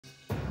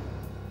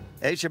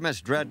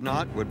HMS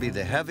Dreadnought would be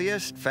the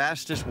heaviest,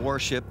 fastest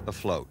warship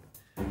afloat.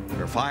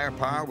 Her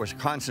firepower was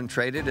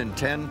concentrated in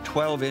 10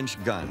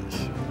 12-inch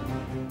guns.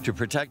 To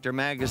protect her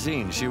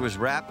magazine, she was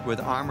wrapped with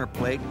armor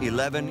plate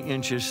 11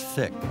 inches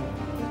thick.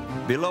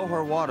 Below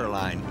her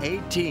waterline,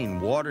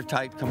 18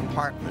 watertight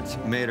compartments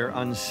made her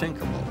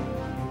unsinkable.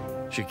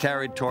 She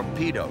carried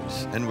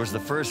torpedoes and was the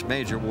first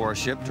major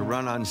warship to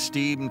run on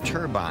steam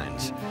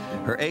turbines,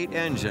 her 8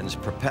 engines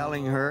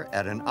propelling her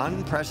at an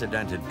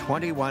unprecedented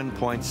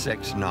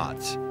 21.6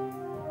 knots.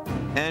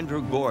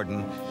 Andrew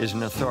Gordon is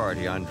an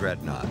authority on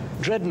Dreadnought.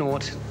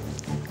 Dreadnought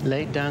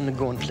laid down the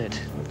gauntlet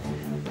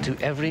to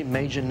every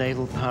major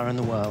naval power in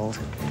the world.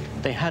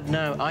 They had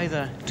now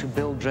either to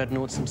build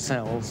dreadnoughts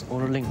themselves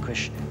or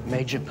relinquish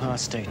major power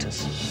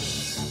status.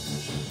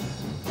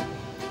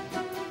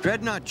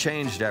 Dreadnought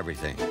changed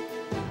everything.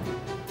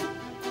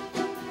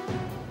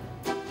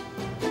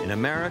 In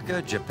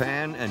America,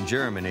 Japan, and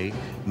Germany,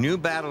 new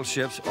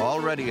battleships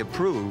already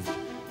approved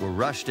were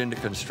rushed into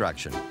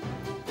construction.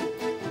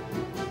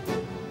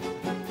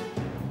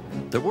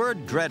 The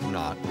word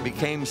dreadnought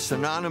became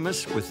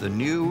synonymous with the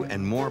new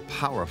and more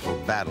powerful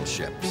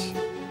battleships.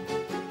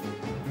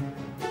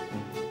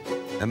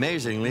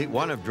 Amazingly,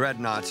 one of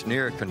Dreadnought's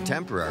near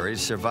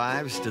contemporaries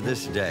survives to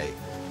this day.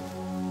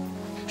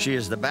 She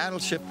is the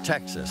battleship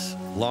Texas,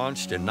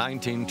 launched in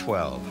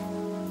 1912.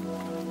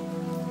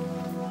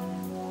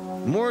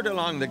 Moored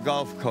along the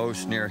Gulf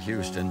Coast near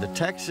Houston, the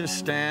Texas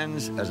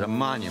stands as a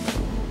monument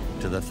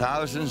to the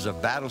thousands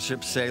of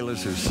battleship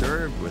sailors who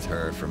served with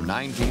her from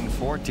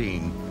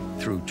 1914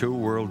 through 2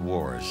 world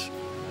wars.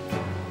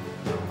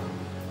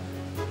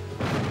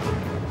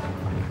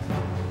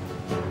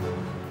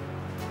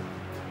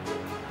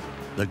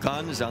 The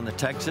guns on the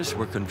Texas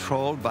were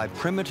controlled by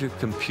primitive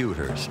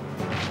computers.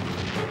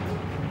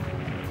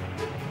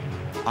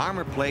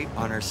 Armor plate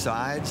on her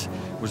sides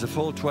was a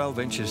full 12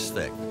 inches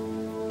thick.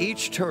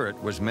 Each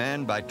turret was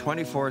manned by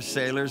 24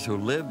 sailors who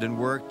lived and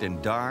worked in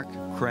dark,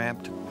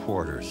 cramped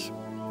quarters.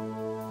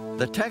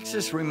 The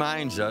Texas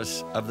reminds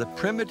us of the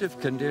primitive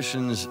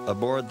conditions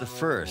aboard the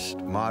first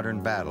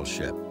modern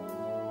battleship.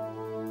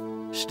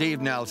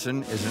 Steve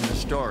Nelson is an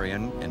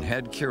historian and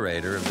head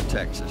curator of the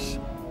Texas.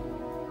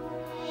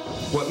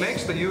 What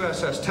makes the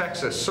USS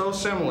Texas so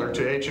similar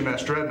to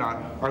HMS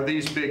Dreadnought are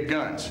these big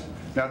guns.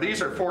 Now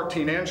these are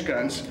 14-inch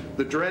guns.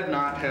 The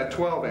Dreadnought had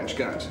 12-inch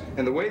guns.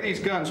 And the way these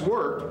guns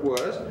worked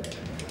was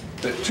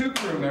that 2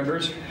 crew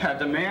members had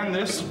to man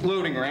this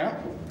loading ramp,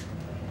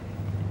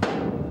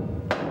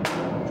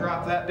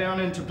 drop that down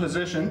into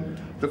position.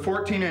 The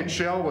 14-inch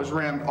shell was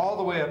rammed all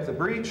the way up the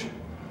breech.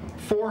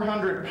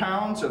 400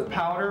 pounds of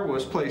powder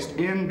was placed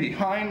in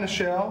behind the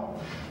shell.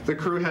 The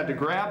crew had to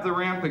grab the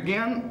ramp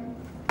again,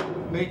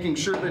 making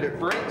sure that it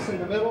breaks in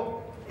the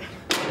middle,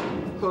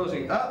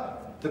 closing up.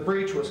 The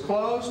breech was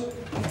closed.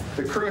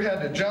 The crew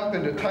had to jump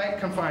into tight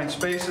confined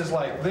spaces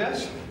like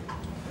this,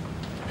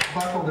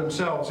 buckle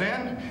themselves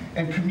in,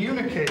 and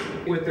communicate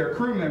with their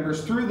crew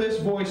members through this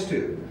voice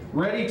tube.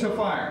 Ready to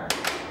fire.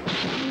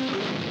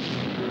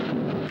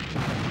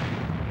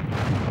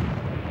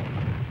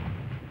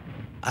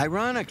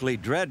 Ironically,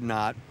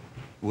 Dreadnought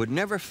would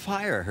never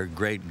fire her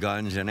great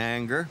guns in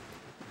anger.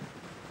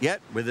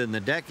 Yet, within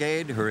the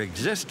decade, her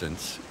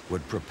existence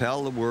would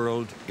propel the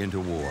world into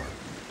war.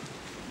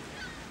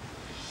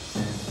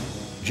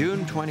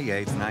 June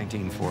 28,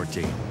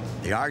 1914.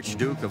 The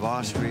Archduke of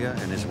Austria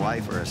and his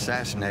wife are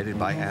assassinated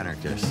by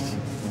anarchists.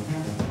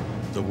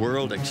 The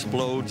world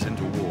explodes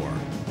into war.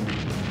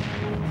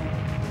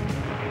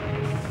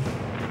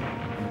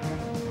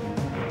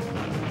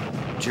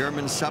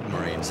 German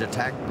submarines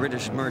attack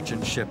British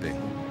merchant shipping.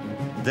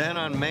 Then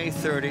on May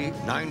 30,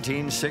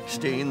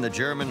 1916, the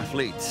German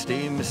fleet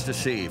steams to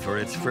sea for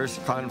its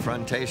first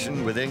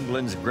confrontation with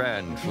England's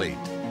Grand Fleet.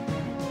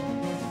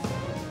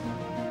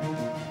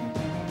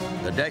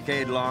 The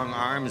decade-long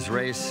arms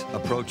race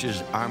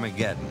approaches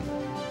Armageddon.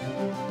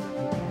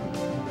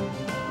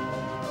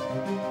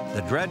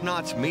 The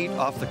dreadnoughts meet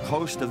off the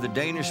coast of the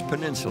Danish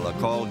peninsula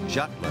called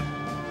Jutland.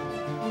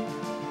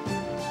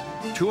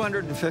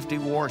 250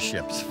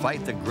 warships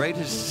fight the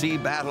greatest sea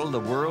battle the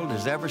world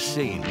has ever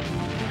seen.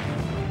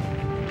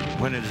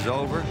 When it is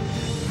over,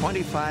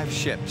 25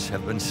 ships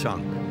have been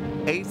sunk,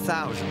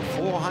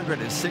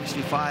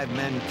 8,465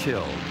 men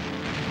killed,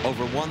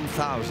 over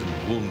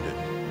 1,000 wounded.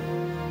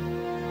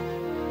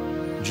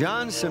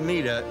 John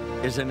Samita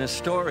is an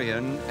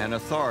historian and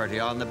authority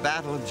on the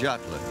Battle of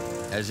Jutland,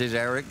 as is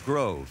Eric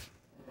Grove.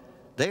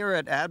 They are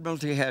at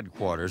Admiralty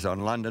headquarters on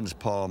London's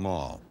Pall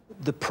Mall.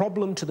 The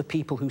problem to the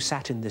people who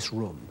sat in this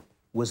room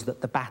was that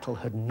the battle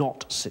had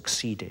not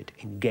succeeded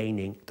in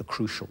gaining the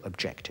crucial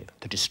objective,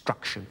 the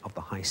destruction of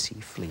the high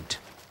sea fleet.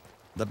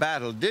 The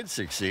battle did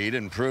succeed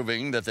in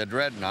proving that the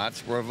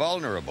dreadnoughts were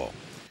vulnerable.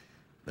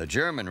 The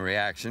German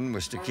reaction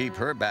was to keep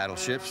her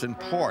battleships in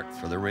port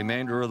for the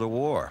remainder of the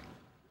war.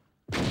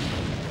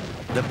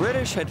 The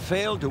British had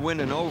failed to win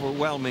an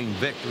overwhelming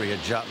victory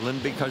at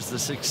Jutland because the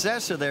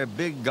success of their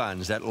big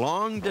guns at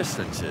long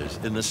distances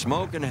in the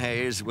smoke and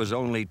haze was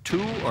only 2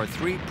 or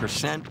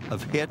 3%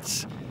 of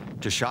hits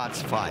to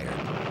shots fired.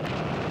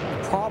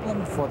 The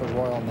problem for the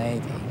Royal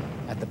Navy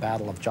at the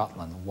Battle of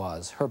Jutland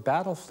was her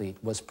battle fleet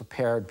was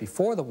prepared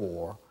before the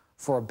war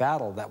for a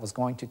battle that was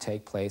going to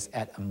take place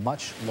at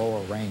much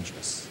lower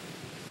ranges.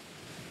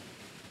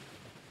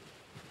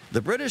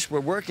 The British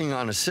were working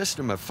on a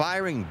system of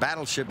firing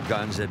battleship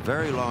guns at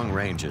very long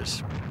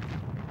ranges.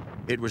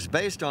 It was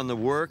based on the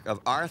work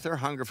of Arthur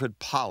Hungerford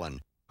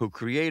Pollen, who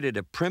created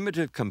a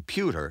primitive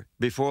computer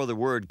before the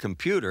word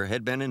computer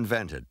had been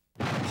invented.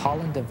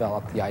 Pollen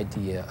developed the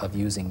idea of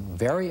using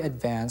very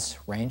advanced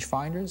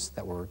rangefinders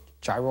that were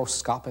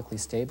gyroscopically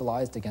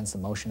stabilized against the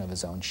motion of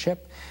his own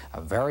ship, a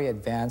very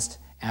advanced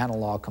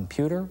analog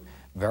computer,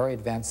 very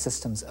advanced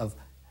systems of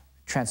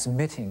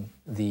transmitting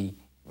the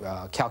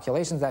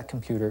calculations of that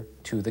computer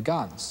to the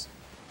guns.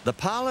 The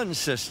Pollen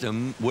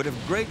system would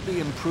have greatly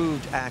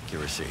improved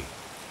accuracy,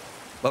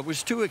 but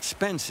was too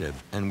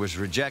expensive and was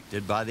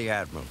rejected by the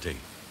Admiralty.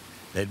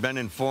 They'd been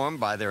informed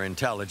by their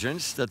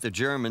intelligence that the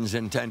Germans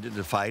intended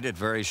to fight at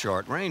very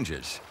short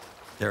ranges.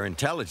 Their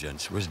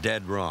intelligence was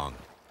dead wrong.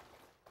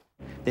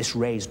 This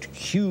raised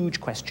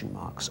huge question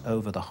marks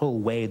over the whole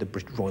way the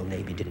British Royal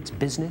Navy did its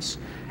business.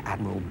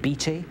 Admiral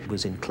Beatty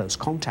was in close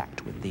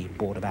contact with the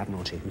Board of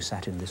Admiralty who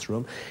sat in this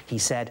room. He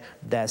said,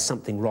 there's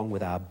something wrong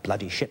with our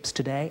bloody ships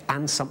today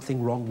and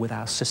something wrong with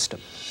our system.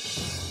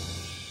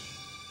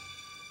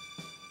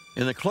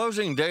 In the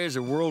closing days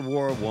of World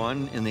War I,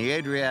 in the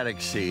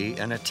Adriatic Sea,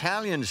 an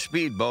Italian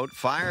speedboat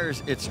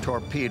fires its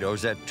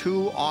torpedoes at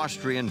 2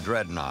 Austrian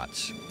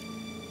dreadnoughts.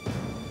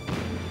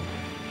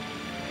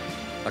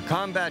 A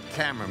combat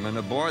cameraman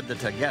aboard the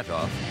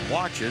Tagetov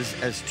watches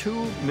as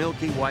 2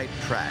 milky white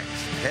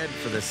tracks head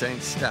for the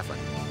St. Stephen.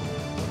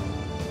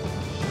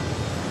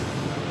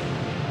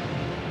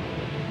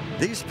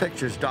 These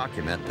pictures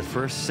document the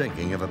first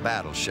sinking of a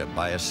battleship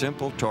by a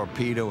simple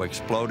torpedo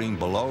exploding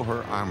below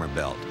her armor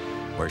belt,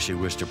 where she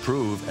was to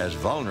prove as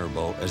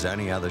vulnerable as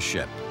any other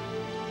ship.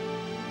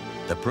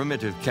 The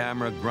primitive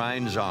camera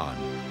grinds on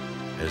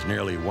as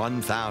nearly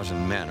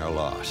 1,000 men are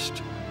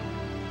lost.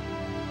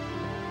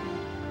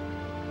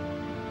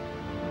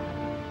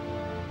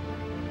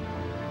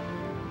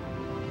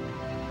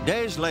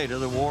 Days later,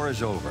 the war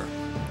is over.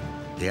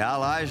 The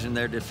Allies and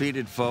their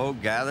defeated foe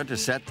gather to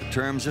set the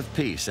terms of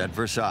peace at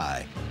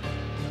Versailles.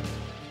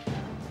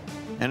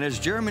 And as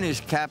Germany's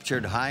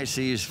captured high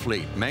seas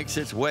fleet makes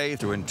its way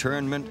through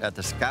internment at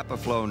the Scapa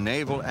Flow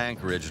naval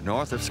anchorage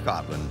north of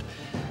Scotland,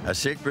 a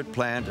secret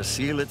plan to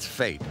seal its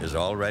fate is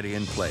already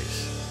in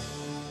place.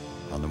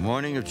 On the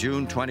morning of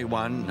June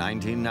 21,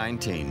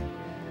 1919,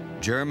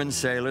 German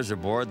sailors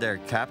aboard their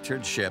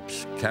captured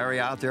ships carry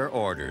out their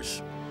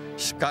orders,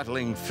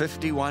 scuttling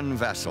 51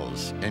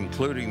 vessels,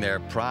 including their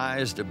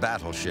prized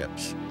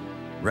battleships,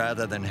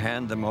 rather than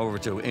hand them over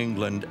to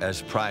England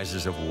as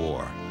prizes of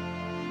war.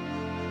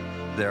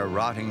 Their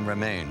rotting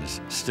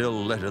remains still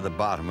litter the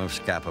bottom of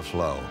Scapa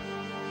Flow.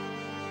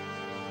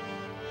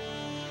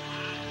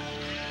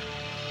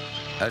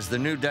 As the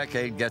new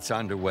decade gets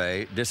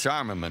underway,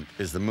 disarmament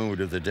is the mood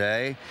of the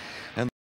day, and